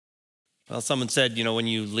Well, someone said, when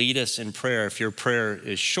you lead us in prayer, if your prayer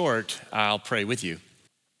is short, I'll pray with you.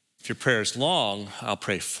 If your prayer is long, I'll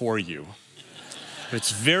pray for you. If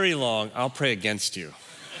it's very long, I'll pray against you.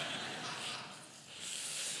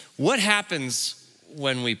 What happens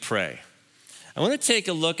when we pray? I want to take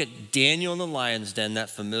a look at Daniel in the lion's den, that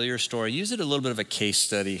familiar story. Use it a little bit of a case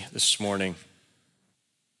study this morning.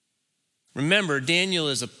 Remember, Daniel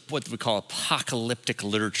is what we call apocalyptic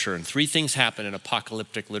literature, and three things happen in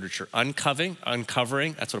apocalyptic literature. Uncovering,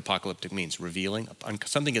 that's what apocalyptic means, revealing.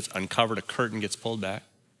 Something gets uncovered, a curtain gets pulled back.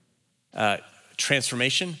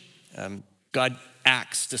 Transformation, God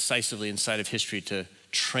acts decisively inside of history to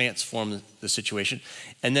transform the situation.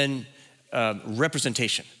 And then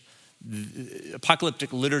representation.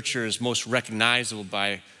 Apocalyptic literature is most recognizable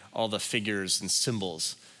by all the figures and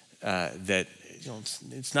symbols that,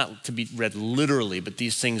 it's not to be read literally, but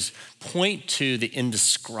these things point to the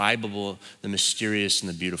indescribable, the mysterious, and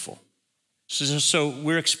the beautiful. So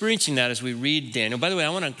we're experiencing that as we read Daniel. By the way, I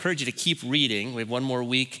want to encourage you to keep reading. We have one more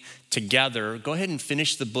week together. Go ahead and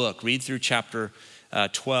finish the book. Read through chapter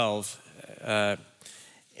 12. What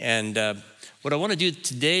I want to do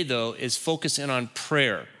today, though, is focus in on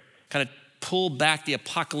prayer. Kind of pull back the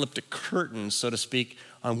apocalyptic curtain, so to speak,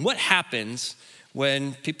 on what happens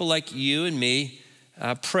when people like you and me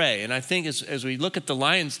pray. And I think as we look at the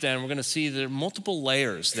lion's den, we're going to see there are multiple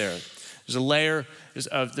layers there. There's a layer,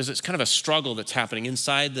 there's kind of a struggle that's happening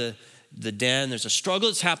inside the den. There's a struggle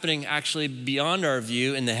that's happening actually beyond our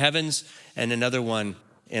view in the heavens, and another one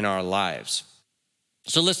in our lives.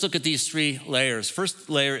 So let's look at these three layers. First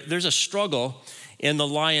layer, there's a struggle in the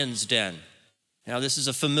lion's den. Now, this is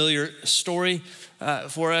a familiar story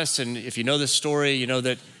for us, and if you know this story, you know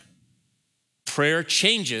that prayer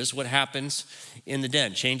changes what happens in the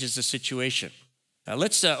den, changes the situation. Now,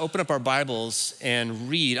 let's open up our Bibles and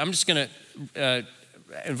read. I'm just going to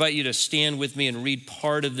invite you to stand with me and read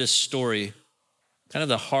part of this story, kind of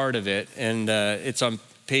the heart of it, and it's on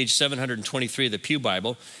page 723 of the Pew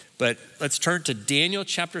Bible. But let's turn to Daniel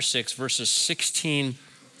chapter 6, verses 16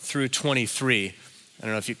 through 23. I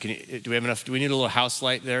don't know if you can, do we have enough? Do we need a little house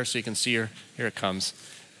light there so you can see her? Here it comes.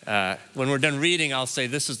 When we're done reading, I'll say,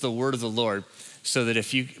 this is the word of the Lord, so that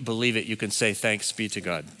if you believe it, you can say, thanks be to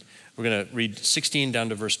God. We're going to read 16 down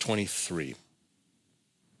to verse 23.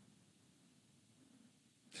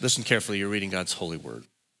 Listen carefully, you're reading God's holy word.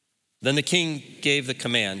 Then the king gave the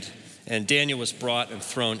command, and Daniel was brought and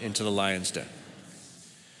thrown into the lion's den.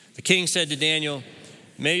 The king said to Daniel,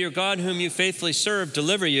 may your God whom you faithfully serve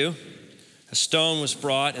deliver you. A stone was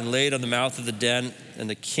brought and laid on the mouth of the den, and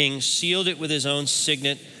the king sealed it with his own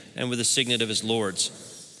signet and with the signet of his lords,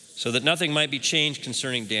 so that nothing might be changed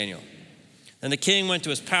concerning Daniel. And the king went to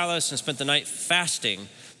his palace and spent the night fasting.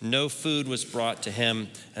 No food was brought to him,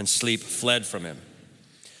 and sleep fled from him.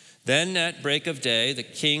 Then at break of day, the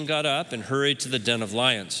king got up and hurried to the den of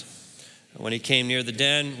lions. When he came near the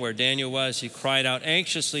den where Daniel was, he cried out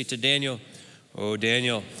anxiously to Daniel, O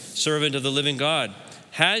Daniel, servant of the living God,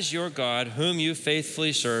 has your God, whom you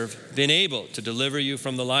faithfully serve, been able to deliver you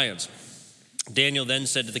from the lions? Daniel then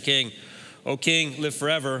said to the king, O king, live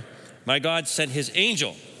forever. My God sent his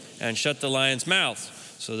angel and shut the lions' mouths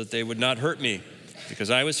so that they would not hurt me, because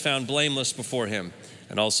I was found blameless before him,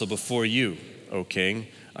 and also before you, O king.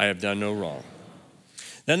 I have done no wrong.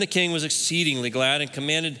 Then the king was exceedingly glad and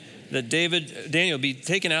commanded that Daniel be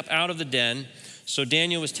taken up out of the den. So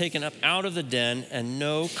Daniel was taken up out of the den, and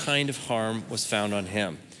no kind of harm was found on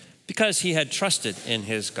him, because he had trusted in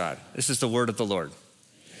his God. This is the word of the Lord.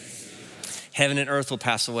 Heaven and earth will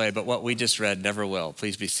pass away, but what we just read never will.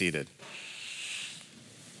 Please be seated.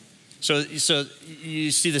 So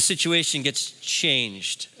you see the situation gets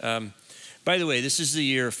changed. By the way, this is the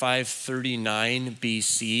year 539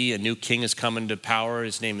 BC. A new king has come into power.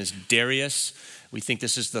 His name is Darius. We think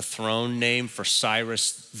this is the throne name for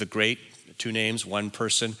Cyrus the Great. Two names, one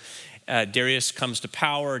person. Darius comes to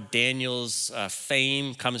power. Daniel's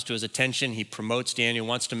fame comes to his attention. He promotes Daniel,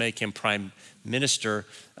 wants to make him prime minister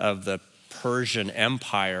of the Persian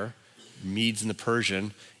Empire, Medes and the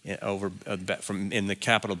Persian, in the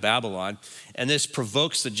capital Babylon. And this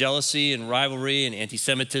provokes the jealousy and rivalry and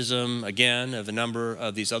anti-Semitism, again, of a number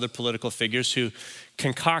of these other political figures who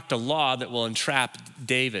concoct a law that will entrap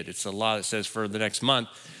David. It's a law that says for the next month,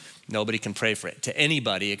 nobody can pray for it to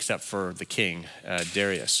anybody except for the king,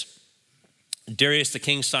 Darius. Darius, the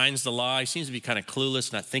king, signs the law. He seems to be kind of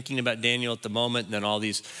clueless, not thinking about Daniel at the moment. And then all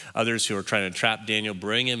these others who are trying to trap Daniel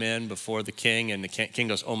bring him in before the king. And the king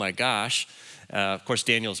goes, oh my gosh. Of course,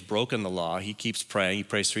 Daniel's broken the law. He keeps praying. He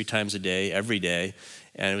prays 3 times a day, every day.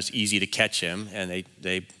 And it was easy to catch him. And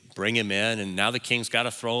they bring him in. And now the king's got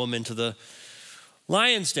to throw him into the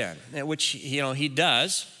lion's den, which, he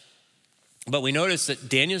does. But we notice that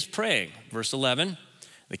Daniel's praying. Verse 11,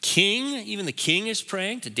 even the king is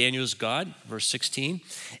praying to Daniel's God. Verse 16,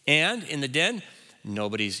 and in the den,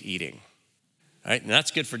 nobody's eating. All right, and that's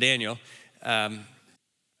good for Daniel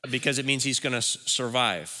because it means he's going to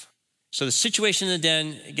survive. So the situation in the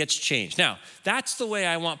den gets changed. Now, that's the way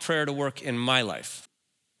I want prayer to work in my life.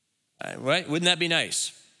 Right? Wouldn't that be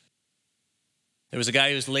nice? There was a guy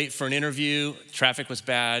who was late for an interview. Traffic was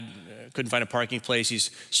bad. Couldn't find a parking place.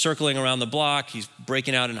 He's circling around the block. He's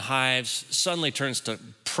breaking out in hives. Suddenly turns to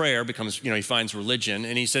prayer, becomes, he finds religion.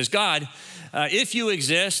 And he says, God, if you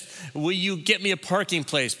exist, will you get me a parking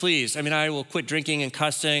place, please? I will quit drinking and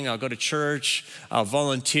cussing. I'll go to church. I'll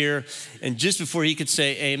volunteer. And just before he could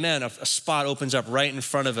say amen, a spot opens up right in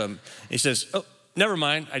front of him. He says, oh, never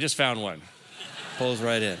mind. I just found one. Pulls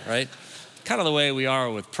right in, right? Kind of the way we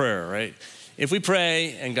are with prayer, right? If we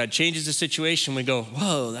pray and God changes the situation, we go,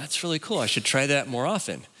 whoa, that's really cool. I should try that more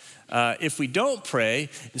often. If we don't pray,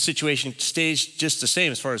 the situation stays just the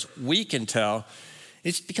same as far as we can tell.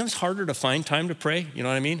 It becomes harder to find time to pray. You know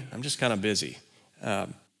what I mean? I'm just kind of busy.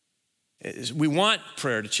 We want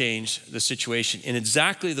prayer to change the situation in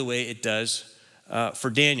exactly the way it does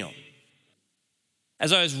for Daniel.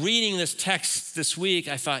 As I was reading this text this week,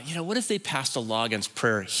 I thought, what if they passed a law against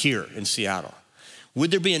prayer here in Seattle? Would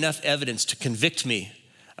there be enough evidence to convict me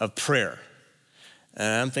of prayer?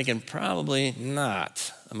 And I'm thinking, probably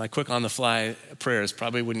not. My quick on-the-fly prayers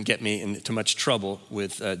probably wouldn't get me into much trouble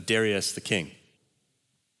with Darius the king.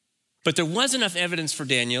 But there was enough evidence for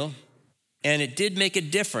Daniel, and it did make a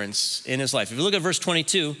difference in his life. If you look at verse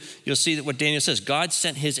 22, you'll see that what Daniel says, God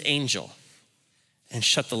sent his angel and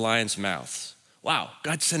shut the lion's mouth. Wow,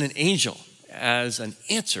 God sent an angel as an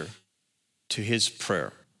answer to his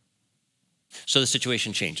prayer. So the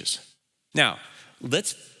situation changes. Now,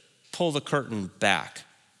 let's pull the curtain back.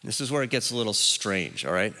 This is where it gets a little strange,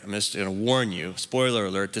 all right? I'm just going to warn you, spoiler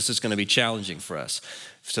alert, this is going to be challenging for us.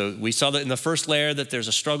 So we saw that in the first layer that there's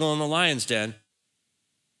a struggle in the lion's den.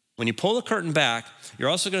 When you pull the curtain back, you're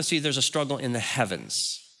also going to see there's a struggle in the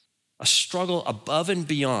heavens, a struggle above and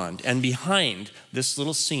beyond and behind this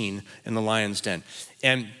little scene in the lion's den.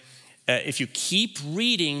 And if you keep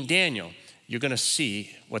reading Daniel, you're going to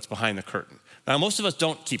see what's behind the curtain. Now, most of us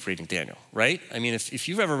don't keep reading Daniel, right? If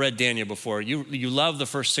you've ever read Daniel before, you love the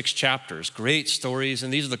first 6 chapters, great stories,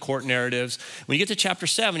 and these are the court narratives. When you get to chapter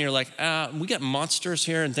 7, you're like, we got monsters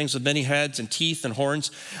here and things with many heads and teeth and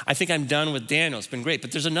horns. I think I'm done with Daniel. It's been great.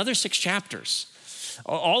 But there's another 6 chapters.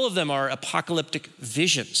 All of them are apocalyptic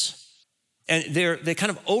visions. And they kind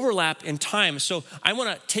of overlap in time. So I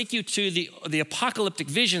want to take you to the apocalyptic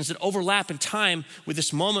visions that overlap in time with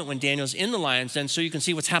this moment when Daniel's in the lion's den so you can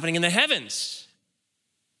see what's happening in the heavens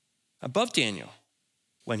above Daniel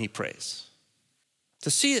when he prays. To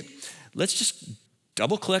see it, let's just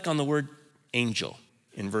double click on the word angel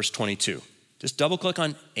in verse 22. Just double click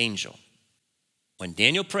on angel. When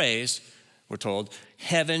Daniel prays, we're told,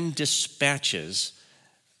 heaven dispatches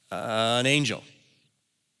an angel.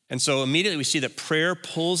 And so immediately we see that prayer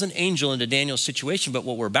pulls an angel into Daniel's situation, but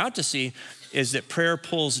what we're about to see is that prayer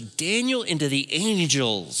pulls Daniel into the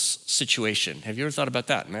angel's situation. Have you ever thought about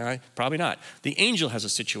that? Probably not. The angel has a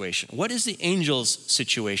situation. What is the angel's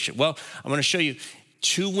situation? Well, I'm going to show you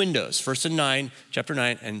 2 windows, first in chapter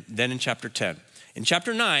 9, and then in chapter 10. In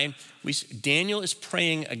chapter 9, Daniel is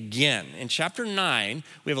praying again. In chapter 9,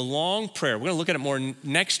 we have a long prayer. We're going to look at it more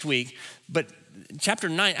next week, but chapter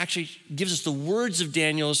 9 actually gives us the words of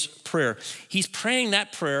Daniel's prayer. He's praying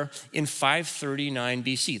that prayer in 539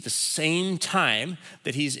 BC, the same time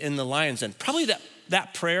that he's in the lion's den. Probably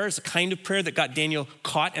that prayer is the kind of prayer that got Daniel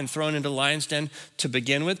caught and thrown into the lion's den to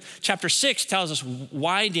begin with. Chapter 6 tells us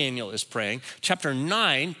why Daniel is praying. Chapter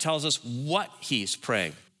 9 tells us what he's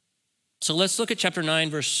praying. So let's look at chapter 9,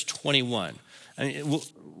 verse 21.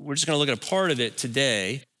 We're just going to look at a part of it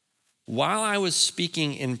today. While I was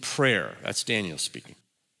speaking in prayer, that's Daniel speaking,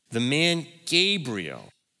 the man Gabriel,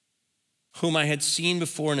 whom I had seen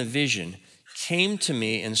before in a vision, came to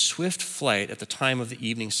me in swift flight at the time of the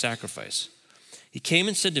evening sacrifice. He came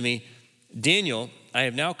and said to me, Daniel, I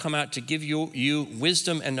have now come out to give you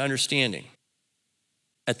wisdom and understanding.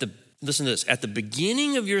 Listen to this, at the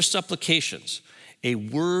beginning of your supplications, a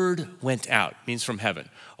word went out, means from heaven.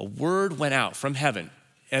 A word went out from heaven,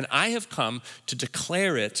 and I have come to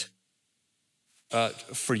declare it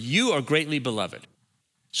for you are greatly beloved.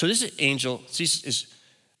 So this angel is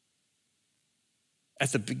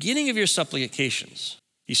at the beginning of your supplications.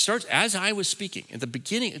 He starts, as I was speaking, at the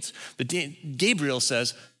beginning, Gabriel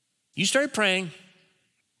says, you started praying,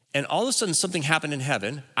 and all of a sudden something happened in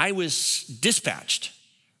heaven. I was dispatched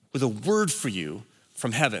with a word for you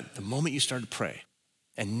from heaven the moment you started to pray.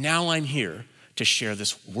 And now I'm here to share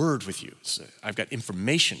this word with you. So I've got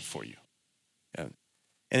information for you.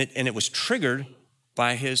 And it was triggered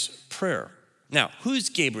by his prayer. Now, who's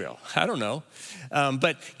Gabriel? I don't know.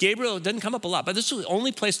 But Gabriel doesn't come up a lot. But this is the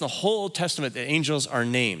only place in the whole Old Testament that angels are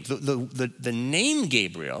named. The name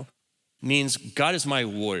Gabriel means God is my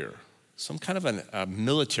warrior, some kind of a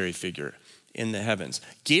military figure in the heavens.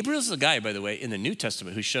 Gabriel's the guy, by the way, in the New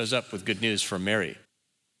Testament who shows up with good news for Mary.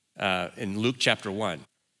 In Luke chapter 1,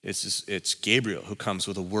 it's Gabriel who comes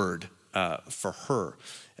with a word for her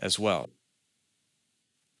as well.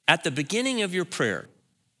 At the beginning of your prayer,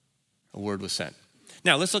 a word was sent.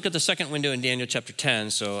 Now, let's look at the second window in Daniel chapter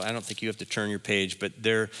 10. So I don't think you have to turn your page, but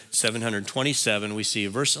there, 727, we see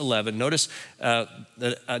verse 11. Notice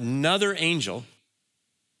that another angel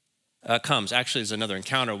comes. Actually, there's another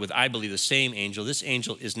encounter with, I believe, the same angel. This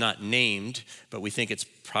angel is not named, but we think it's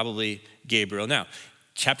probably Gabriel. Now,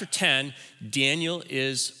 chapter 10, Daniel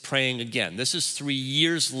is praying again. This is 3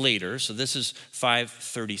 years later, so this is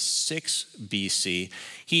 536 BC.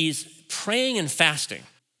 He's praying and fasting.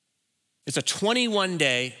 It's a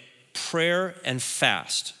 21-day prayer and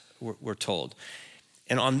fast, we're told.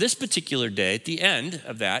 And on this particular day, at the end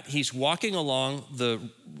of that, he's walking along the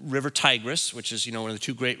river Tigris, which is, one of the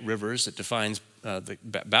two great rivers that defines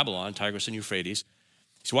Babylon, Tigris and Euphrates.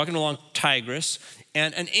 He's walking along Tigris,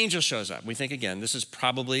 and an angel shows up. We think, again, this is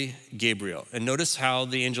probably Gabriel. And notice how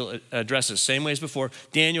the angel addresses, same way as before,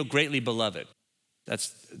 Daniel, greatly beloved.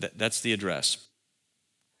 That's the address.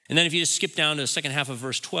 And then if you just skip down to the second half of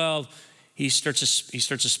verse 12, he starts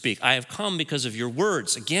to speak. I have come because of your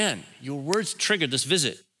words. Again, your words triggered this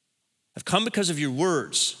visit. I've come because of your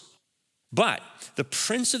words. But the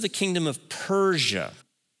prince of the kingdom of Persia.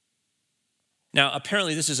 Now,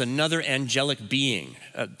 apparently this is another angelic being.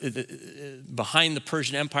 Behind the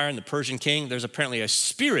Persian Empire and the Persian king, there's apparently a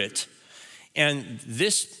spirit. And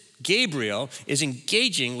this Gabriel is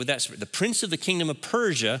engaging with that spirit. The prince of the kingdom of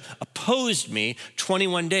Persia opposed me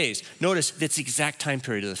 21 days. Notice that's the exact time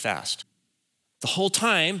period of the fast. The whole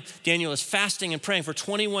time, Daniel is fasting and praying for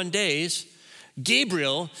 21 days.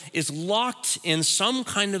 Gabriel is locked in some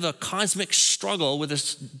kind of a cosmic struggle with a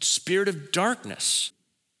spirit of darkness.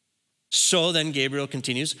 So then Gabriel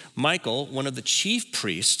continues, Michael, one of the chief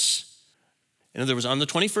priests, in other words, on the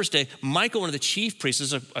 21st day, Michael, one of the chief priests,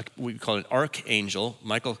 is we call it an archangel.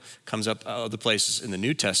 Michael comes up other places in the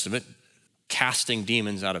New Testament, casting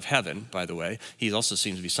demons out of heaven, by the way. He also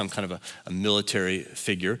seems to be some kind of a military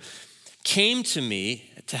figure. Came to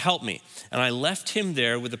me to help me, and I left him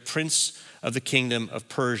there with the prince of the kingdom of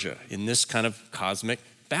Persia in this kind of cosmic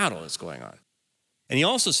battle that's going on. And he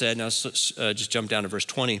also said, now just jump down to verse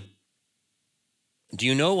 20, do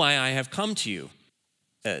you know why I have come to you?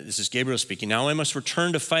 This is Gabriel speaking. Now I must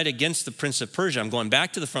return to fight against the prince of Persia. I'm going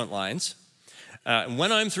back to the front lines. And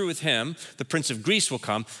when I'm through with him, the prince of Greece will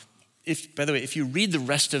come. By the way, if you read the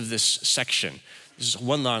rest of this section, this is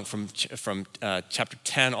one long from chapter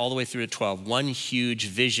 10 all the way through to 12, one huge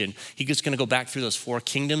vision. He's just going to go back through those four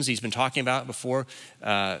kingdoms he's been talking about before.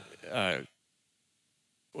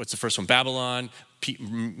 What's the first one? Babylon,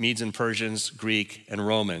 Medes and Persians, Greek, and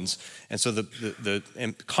Romans. And so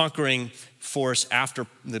the conquering force after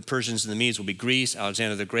the Persians and the Medes will be Greece,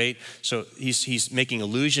 Alexander the Great. So he's making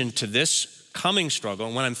allusion to this coming struggle.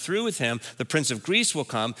 And when I'm through with him, the prince of Greece will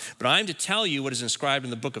come. But I'm to tell you what is inscribed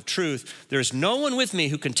in the book of truth. There is no one with me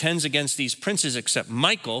who contends against these princes except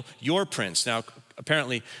Michael, your prince. Now,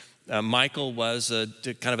 apparently, Michael was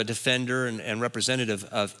kind of a defender and representative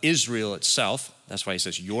of Israel itself. That's why he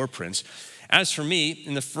says your prince. As for me,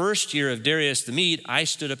 in the first year of Darius the Mede, I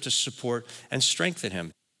stood up to support and strengthen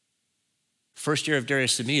him. First year of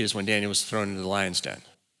Darius the Mede is when Daniel was thrown into the lion's den.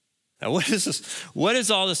 Now, what is this? What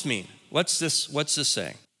does all this mean? What's this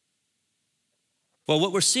saying? Well,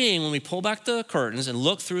 what we're seeing when we pull back the curtains and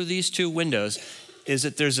look through these two windows is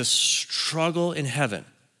that there's a struggle in heaven.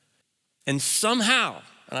 And somehow,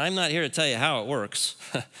 and I'm not here to tell you how it works,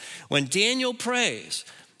 when Daniel prays,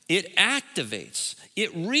 it activates,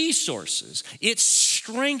 it resources, it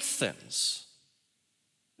strengthens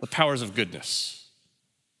the powers of goodness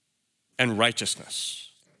and righteousness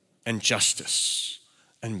and justice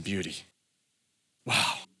and beauty.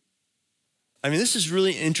 Wow. I mean, this is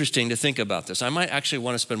really interesting to think about this. I might actually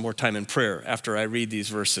want to spend more time in prayer after I read these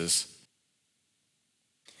verses.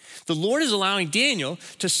 The Lord is allowing Daniel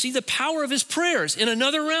to see the power of his prayers in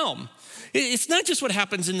another realm. It's not just what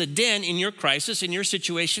happens in the den in your crisis, in your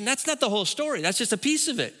situation. That's not the whole story. That's just a piece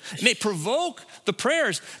of it. It may provoke the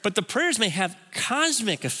prayers, but the prayers may have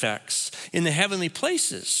cosmic effects in the heavenly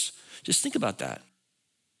places. Just think about that.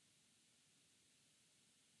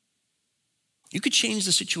 You could change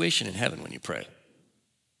the situation in heaven when you pray.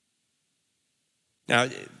 Now,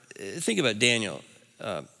 think about Daniel.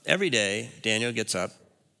 Every day, Daniel gets up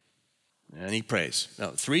and he prays.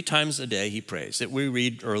 Now, 3 times a day he prays. That we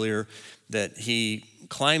read earlier that he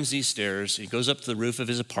climbs these stairs, he goes up to the roof of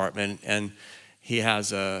his apartment, and he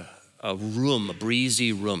has a room, a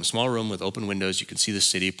breezy room, a small room with open windows. You can see the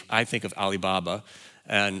city. I think of Alibaba,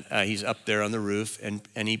 and he's up there on the roof,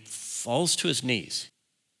 and he falls to his knees.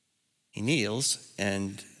 He kneels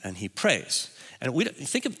and he prays. And we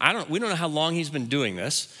don't know how long he's been doing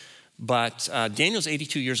this, but Daniel's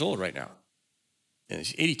 82 years old right now. And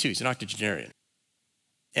he's 82, he's an octogenarian.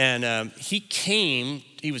 And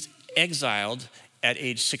he was exiled at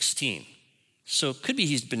age 16. So it could be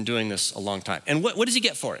he's been doing this a long time. And what does he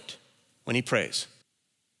get for it when he prays?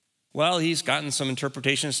 Well, he's gotten some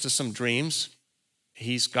interpretations to some dreams.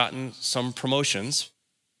 He's gotten some promotions.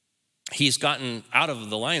 He's gotten out of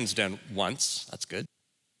the lion's den once. That's good.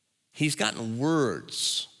 He's gotten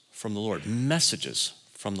words from the Lord, messages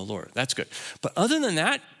from the Lord. That's good. But other than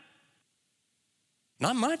that,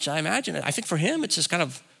 not much, I imagine. I think for him, it's just kind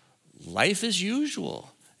of life as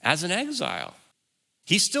usual as an exile.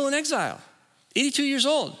 He's still in exile, 82 years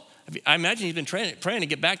old. I imagine he's been praying to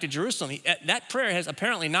get back to Jerusalem. That prayer has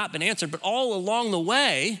apparently not been answered, but all along the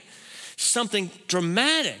way, something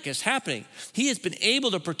dramatic is happening. He has been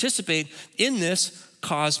able to participate in this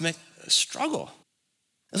cosmic struggle.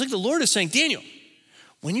 It's like the Lord is saying, Daniel,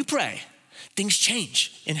 when you pray, things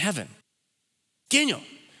change in heaven. Daniel,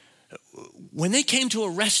 when they came to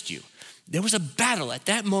arrest you, there was a battle at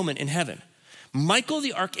that moment in heaven. Michael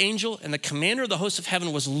the archangel and the commander of the hosts of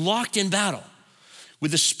heaven was locked in battle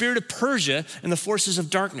with the spirit of Persia and the forces of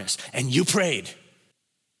darkness. And you prayed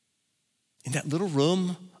in that little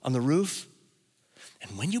room on the roof.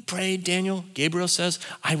 And when you prayed, Daniel, Gabriel says,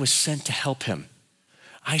 I was sent to help him.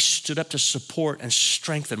 I stood up to support and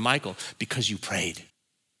strengthen Michael because you prayed.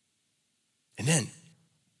 And then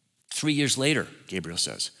 3 years later, Gabriel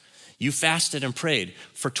says, you fasted and prayed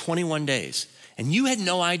for 21 days. And you had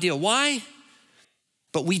no idea why,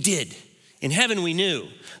 but we did. In heaven, we knew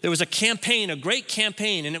there was a campaign, a great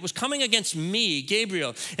campaign, and it was coming against me,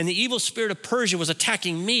 Gabriel, and the evil spirit of Persia was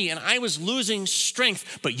attacking me, and I was losing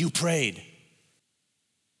strength, but you prayed.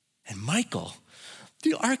 And Michael,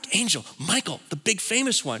 the archangel, Michael, the big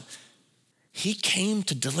famous one, he came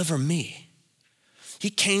to deliver me. He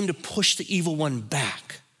came to push the evil one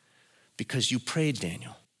back because you prayed,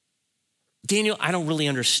 Daniel. Daniel, I don't really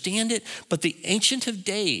understand it, but the Ancient of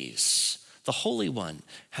Days, the Holy One,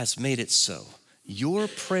 has made it so. Your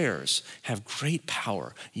prayers have great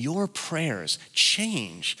power. Your prayers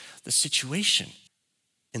change the situation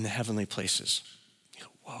in the heavenly places. You go,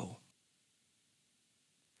 whoa.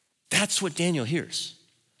 That's what Daniel hears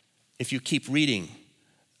if you keep reading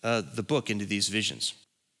the book into these visions.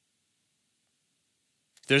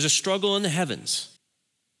 There's a struggle in the heavens,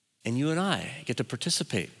 and you and I get to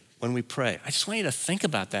participate when we pray. I just want you to think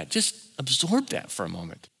about that. Just absorb that for a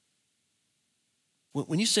moment.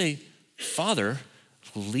 When you say, Father,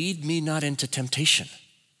 lead me not into temptation.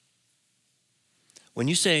 When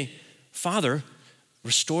you say, Father,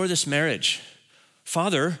 restore this marriage.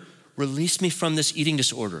 Father, release me from this eating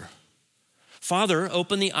disorder. Father,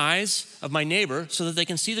 open the eyes of my neighbor so that they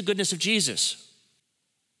can see the goodness of Jesus.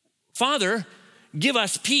 Father, give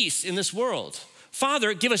us peace in this world.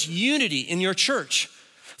 Father, give us unity in your church.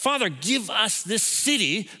 Father, give us this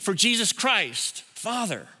city for Jesus Christ.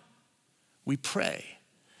 Father, we pray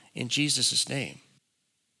in Jesus' name.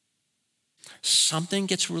 Something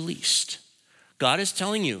gets released. God is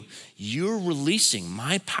telling you, you're releasing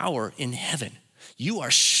my power in heaven. You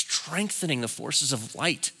are strengthening the forces of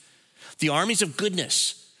light, the armies of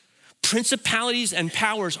goodness. Principalities and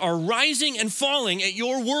powers are rising and falling at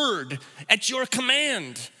your word, at your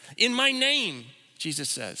command, in my name, Jesus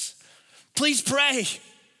says. Please pray.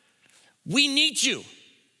 We need you.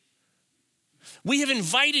 We have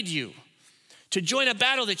invited you to join a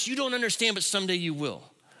battle that you don't understand, but someday you will.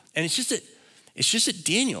 And it's just that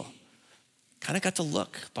Daniel kind of got to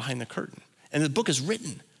look behind the curtain. And the book is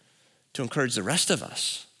written to encourage the rest of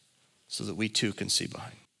us so that we too can see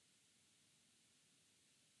behind.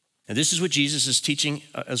 And this is what Jesus is teaching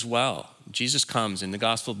as well. Jesus comes in the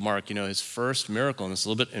Gospel of Mark, his first miracle, and it's a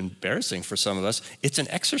little bit embarrassing for some of us. It's an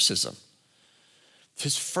exorcism.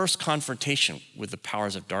 His first confrontation with the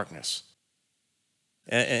powers of darkness.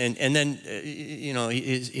 And then,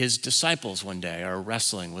 his disciples one day are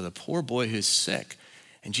wrestling with a poor boy who's sick.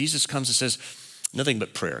 And Jesus comes and says, nothing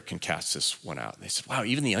but prayer can cast this one out. And they said, wow,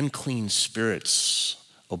 even the unclean spirits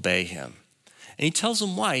obey him. And he tells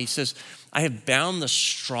them why. He says, I have bound the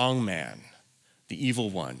strong man, the evil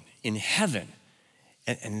one, in heaven,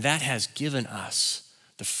 And that has given us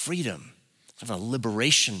the freedom of a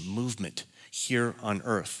liberation movement here on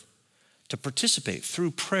earth to participate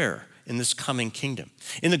through prayer in this coming kingdom.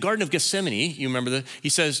 In the Garden of Gethsemane, you remember he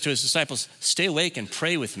says to his disciples, stay awake and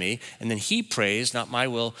pray with me. And then he prays, not my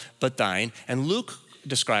will, but thine. And Luke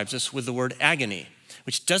describes this with the word agony,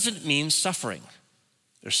 which doesn't mean suffering.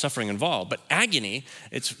 There's suffering involved, but agony,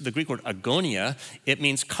 it's the Greek word agonia, it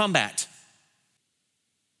means combat.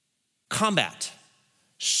 Combat,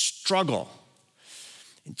 struggle.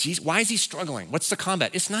 Jesus, why is he struggling? What's the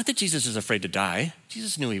combat? It's not that Jesus is afraid to die.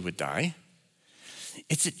 Jesus knew he would die.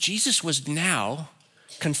 It's that Jesus was now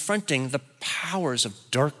confronting the powers of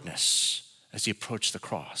darkness as he approached the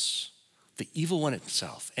cross, the evil one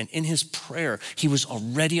itself. And in his prayer, he was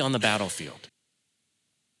already on the battlefield.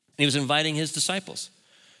 And he was inviting his disciples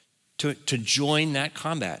to join that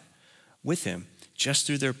combat with him just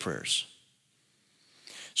through their prayers.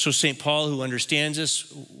 So St. Paul, who understands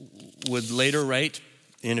this, would later write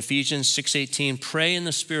in Ephesians 6:18, pray in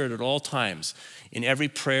the Spirit at all times, in every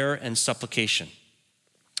prayer and supplication.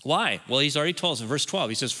 Why? Well, he's already told us in verse 12.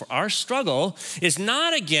 He says, for our struggle is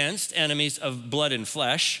not against enemies of blood and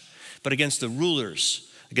flesh, but against the rulers,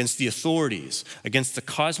 against the authorities, against the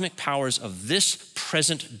cosmic powers of this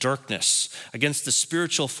present darkness, against the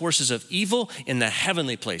spiritual forces of evil in the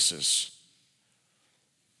heavenly places.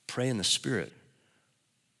 Pray in the Spirit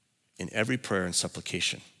in every prayer and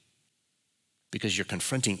supplication, because you're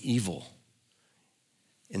confronting evil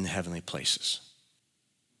in the heavenly places.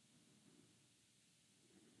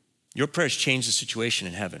 Your prayers change the situation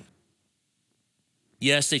in heaven.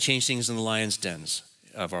 Yes, they change things in the lion's dens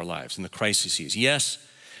of our lives, in the crises. Yes,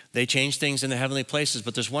 they change things in the heavenly places,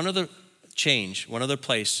 but there's one other change, one other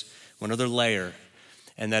place, one other layer,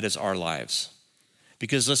 and that is our lives.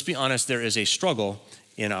 Because let's be honest, there is a struggle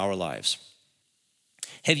in our lives.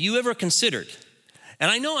 Have you ever considered,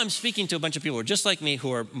 and I know I'm speaking to a bunch of people who are just like me,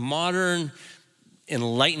 who are modern,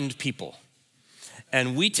 enlightened people,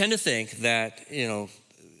 and we tend to think that,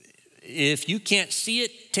 if you can't see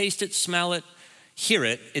it, taste it, smell it, hear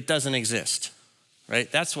it, it doesn't exist,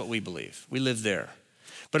 right? That's what we believe. We live there.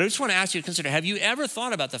 But I just want to ask you to consider, have you ever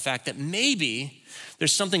thought about the fact that maybe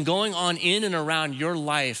there's something going on in and around your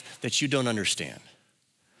life that you don't understand,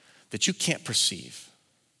 that you can't perceive?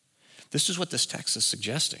 This is what this text is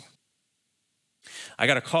suggesting. I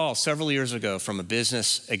got a call several years ago from a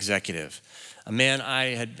business executive, a man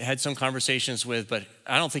I had had some conversations with, but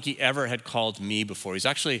I don't think he ever had called me before. He's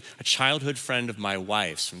actually a childhood friend of my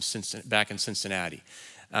wife's from back in Cincinnati.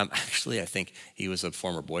 Actually, I think he was a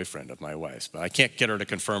former boyfriend of my wife's, but I can't get her to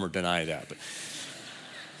confirm or deny that. But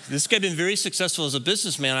this guy had been very successful as a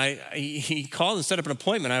businessman. He called and set up an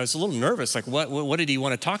appointment. I was a little nervous, like what did he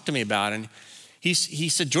want to talk to me about? And he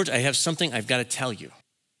said, George, I have something I've got to tell you.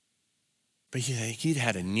 But he'd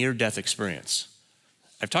had a near-death experience.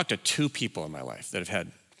 I've talked to 2 people in my life that have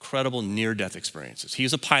had incredible near-death experiences. He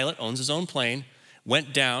was a pilot, owns his own plane,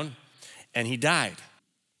 went down, and he died.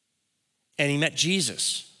 And he met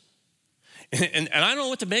Jesus. And I don't know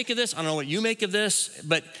what to make of this. I don't know what you make of this.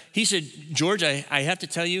 But he said, George, I have to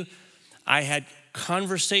tell you, I had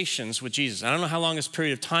conversations with Jesus. I don't know how long his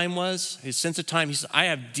period of time was, his sense of time. He said,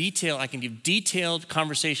 I can give detailed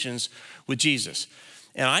conversations with Jesus.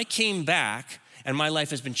 And I came back, and my life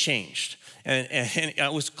has been changed. And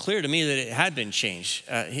it was clear to me that it had been changed.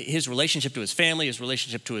 His relationship to his family, his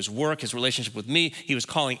relationship to his work, his relationship with me. He was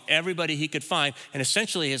calling everybody he could find. And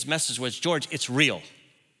essentially his message was, George, it's real.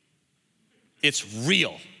 It's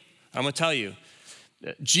real. I'm going to tell you,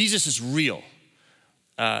 Jesus is real.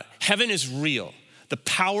 Heaven is real. The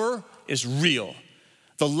power is real.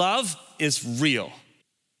 The love is real.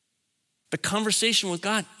 The conversation with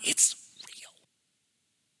God, it's real.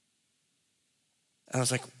 And I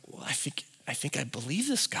was like, well, I think I believe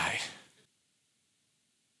this guy.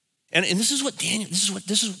 And this is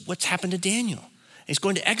what's happened to Daniel. He's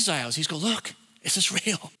going to exiles. He's going, look, this is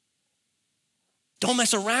real. Don't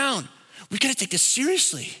mess around. We got to take this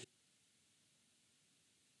seriously.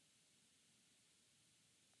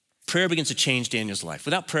 Prayer begins to change Daniel's life.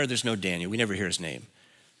 Without prayer, there's no Daniel. We never hear his name.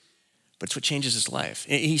 But it's what changes his life.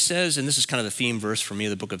 He says, and this is kind of the theme verse for me,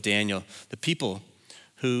 the book of Daniel, the people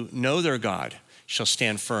who know their God shall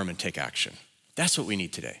stand firm and take action. That's what we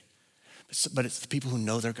need today. But it's the people who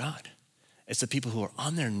know their God. It's the people who are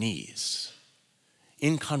on their knees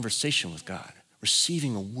in conversation with God,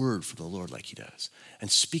 receiving a word from the Lord like he does,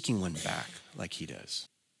 and speaking one back like he does.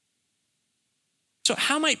 So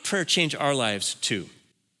how might prayer change our lives too?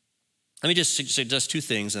 Let me just suggest 2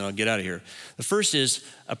 things and I'll get out of here. The first is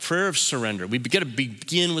a prayer of surrender. We've got to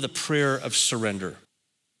begin with a prayer of surrender.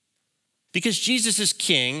 Because Jesus is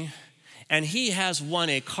king and he has won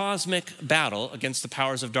a cosmic battle against the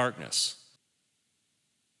powers of darkness.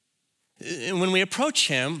 And when we approach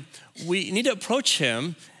him, we need to approach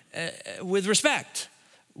him with respect.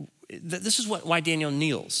 This is why Daniel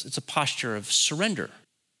kneels. It's a posture of surrender.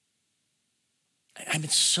 I've been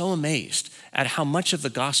so amazed at how much of the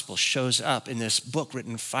gospel shows up in this book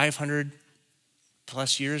written 500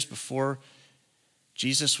 plus years before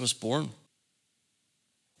Jesus was born.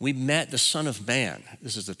 We met the Son of Man.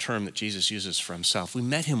 This is the term that Jesus uses for himself. We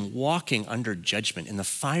met him walking under judgment in the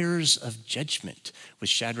fires of judgment with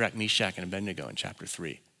Shadrach, Meshach, and Abednego in chapter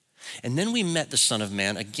 3. And then we met the Son of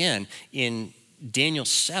Man again in Daniel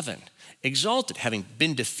 7, exalted, having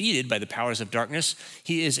been defeated by the powers of darkness.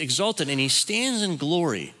 He is exalted and he stands in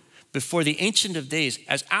glory before the Ancient of Days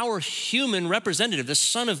as our human representative, the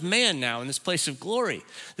Son of Man now in this place of glory,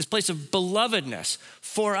 this place of belovedness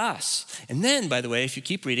for us. And then, by the way, if you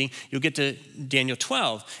keep reading, you'll get to Daniel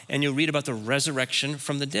 12 and you'll read about the resurrection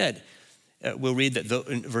from the dead. We'll read that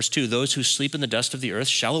in verse 2, those who sleep in the dust of the earth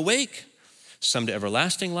shall awake, some to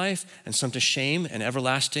everlasting life and some to shame and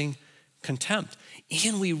everlasting contempt.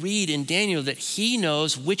 And we read in Daniel that he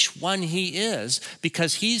knows which one he is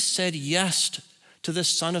because he said yes to the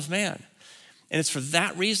Son of Man. And it's for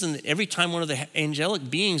that reason that every time one of the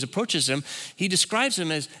angelic beings approaches him, he describes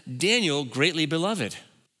him as Daniel, greatly beloved.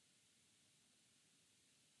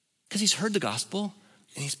 Because he's heard the gospel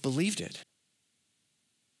and he's believed it.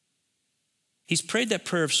 He's prayed that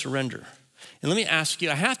prayer of surrender. And let me ask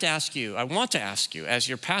you, I want to ask you as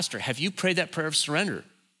your pastor, have you prayed that prayer of surrender?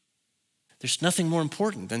 There's nothing more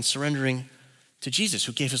important than surrendering to Jesus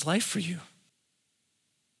who gave his life for you.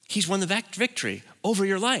 He's won the victory over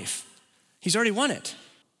your life. He's already won it.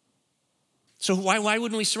 So why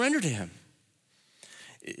wouldn't we surrender to him?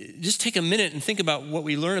 Just take a minute and think about what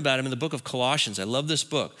we learn about him in the book of Colossians. I love this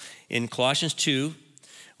book. In Colossians 2,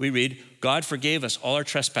 we read, God forgave us all our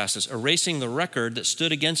trespasses, erasing the record that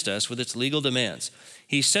stood against us with its legal demands.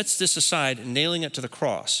 He sets this aside, nailing it to the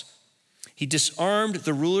cross. He disarmed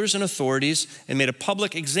the rulers and authorities and made a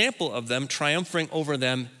public example of them, triumphing over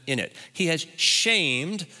them in it. He has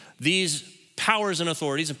shamed these powers and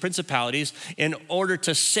authorities and principalities in order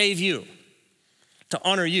to save you, to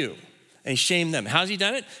honor you, and he shamed them. How's he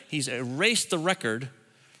done it? He's erased the record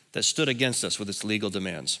that stood against us with its legal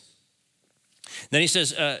demands. Then he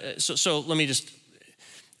says, so let me just,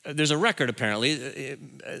 there's a record apparently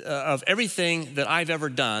of everything that I've ever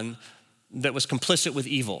done that was complicit with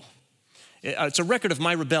evil. It's a record of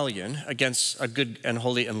my rebellion against a good and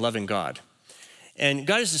holy and loving God. And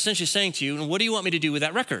God is essentially saying to you, what do you want me to do with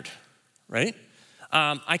that record, right?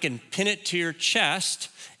 I can pin it to your chest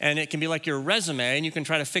and it can be like your resume and you can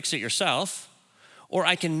try to fix it yourself. Or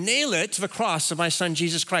I can nail it to the cross of my son,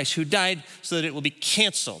 Jesus Christ, who died so that it will be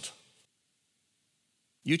canceled.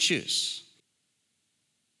 You choose.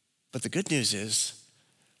 But the good news is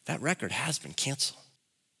that record has been canceled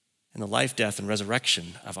in the life, death, and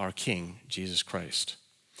resurrection of our King, Jesus Christ.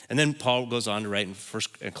 And then Paul goes on to write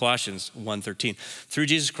in Colossians 1:13, through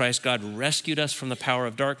Jesus Christ, God rescued us from the power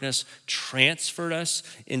of darkness, transferred us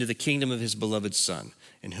into the kingdom of his beloved Son,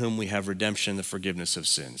 in whom we have redemption, the forgiveness of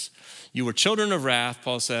sins. You were children of wrath,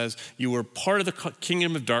 Paul says. You were part of the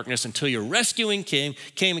kingdom of darkness until your rescuing King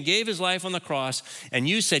came and gave his life on the cross, and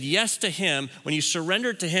you said yes to him. When you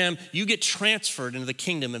surrendered to him, you get transferred into the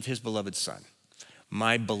kingdom of his beloved Son.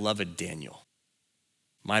 My beloved Daniel,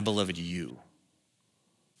 my beloved you.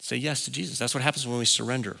 Say yes to Jesus. That's what happens when we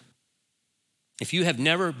surrender. If you have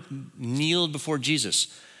never kneeled before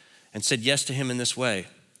Jesus and said yes to him in this way,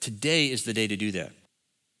 today is the day to do that.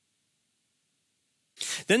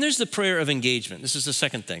 Then there's the prayer of engagement. This is the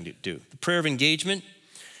second thing to do. The prayer of engagement,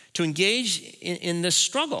 to engage in this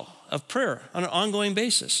struggle of prayer on an ongoing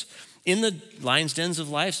basis, in the lion's dens of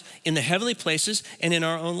lives, in the heavenly places, and in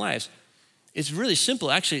our own lives. It's really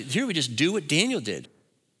simple. Actually, here we just do what Daniel did.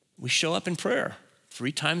 We show up in prayer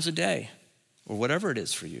 3 times a day, or whatever it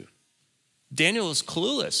is for you. Daniel was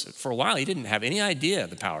clueless. For a while, he didn't have any idea of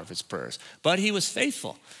the power of his prayers, but he was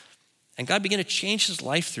faithful. And God began to change his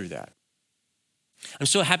life through that. I'm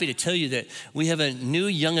so happy to tell you that we have a new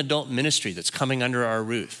young adult ministry that's coming under our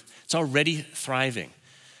roof. It's already thriving.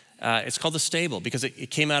 It's called The Stable because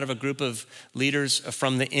it came out of a group of leaders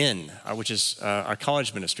from the Inn, which is our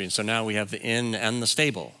college ministry. And so now we have the Inn and the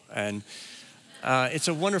Stable. And it's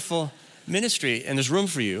a wonderful ministry. And there's room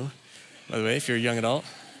for you, by the way, if you're a young adult.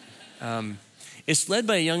 It's led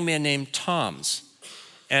by a young man named Toms.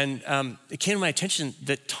 And it came to my attention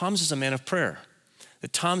that Toms is a man of prayer.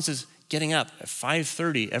 That Toms is getting up at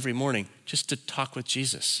 5:30 every morning just to talk with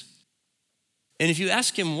Jesus. And if you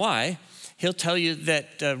ask him why, He'll tell you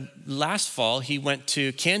that last fall he went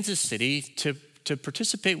to Kansas City to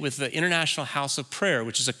participate with the International House of Prayer,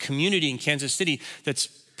 which is a community in Kansas City that's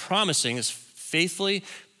promising, is faithfully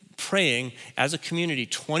praying as a community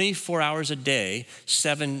 24 hours a day,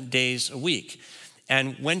 7 days a week.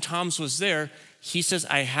 And when Tom's was there, he says,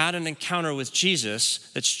 I had an encounter with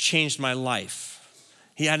Jesus that's changed my life.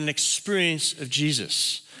 He had an experience of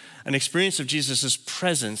Jesus. An experience of Jesus'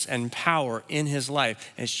 presence and power in his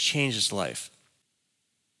life, and it's changed his life.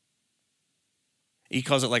 He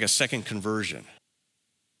calls it like a second conversion.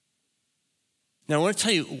 Now, I want to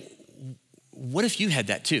tell you, what if you had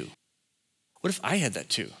that too? What if I had that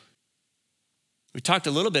too? We talked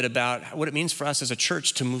a little bit about what it means for us as a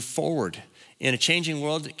church to move forward in a changing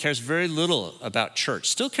world that cares very little about church.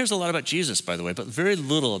 Still cares a lot about Jesus, by the way, but very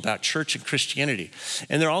little about church and Christianity.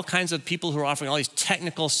 And there are all kinds of people who are offering all these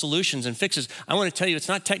technical solutions and fixes. I want to tell you, it's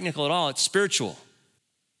not technical at all, it's spiritual.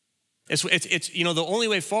 It's the only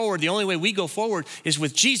way forward, the only way we go forward is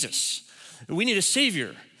with Jesus. We need a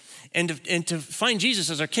savior. And to find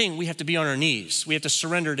Jesus as our king, we have to be on our knees. We have to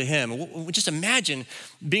surrender to him. Just imagine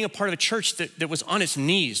being a part of a church that was on its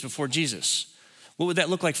knees before Jesus. What would that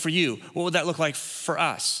look like for you? What would that look like for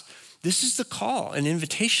us? This is the call, an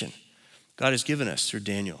invitation God has given us through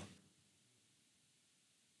Daniel.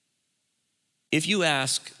 If you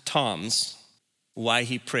ask Tom's why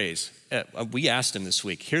he prays, we asked him this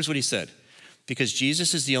week. Here's what he said. Because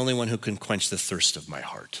Jesus is the only one who can quench the thirst of my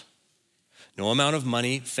heart. No amount of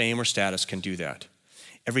money, fame, or status can do that.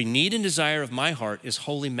 Every need and desire of my heart is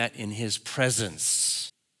wholly met in his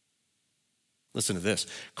presence. Listen to this.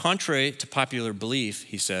 Contrary to popular belief,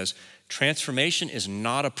 he says, transformation is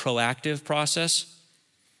not a proactive process.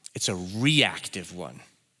 It's a reactive one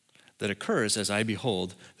that occurs as I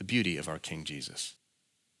behold the beauty of our King Jesus.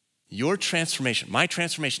 Your transformation, my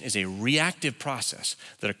transformation, is a reactive process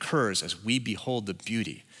that occurs as we behold the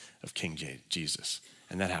beauty of King Jesus.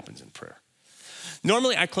 And that happens in prayer.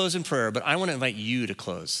 Normally I close in prayer, but I want to invite you to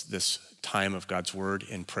close this time of God's word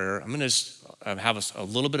in prayer. I'm going to just have a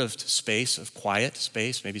little bit of space, of quiet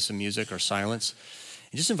space, maybe some music or silence,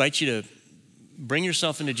 and just invite you to bring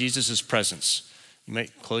yourself into Jesus' presence. You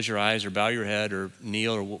might close your eyes or bow your head or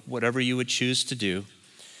kneel or whatever you would choose to do.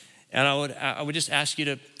 And I would just ask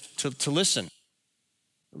you to listen.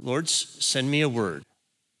 Lord, send me a word.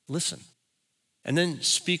 Listen. And then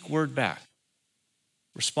speak word back.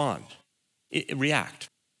 Respond. React.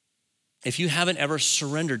 If you haven't ever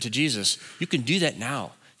surrendered to Jesus, you can do that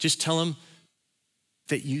now. Just tell him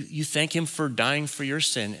that you thank him for dying for your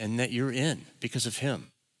sin and that you're in because of him.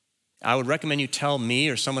 I would recommend you tell me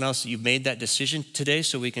or someone else that you've made that decision today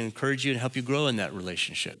so we can encourage you and help you grow in that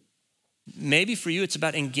relationship. Maybe for you, it's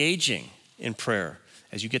about engaging in prayer.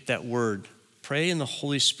 As you get that word, pray in the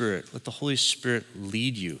Holy Spirit. Let the Holy Spirit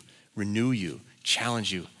lead you, renew you,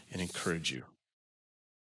 challenge you, and encourage you.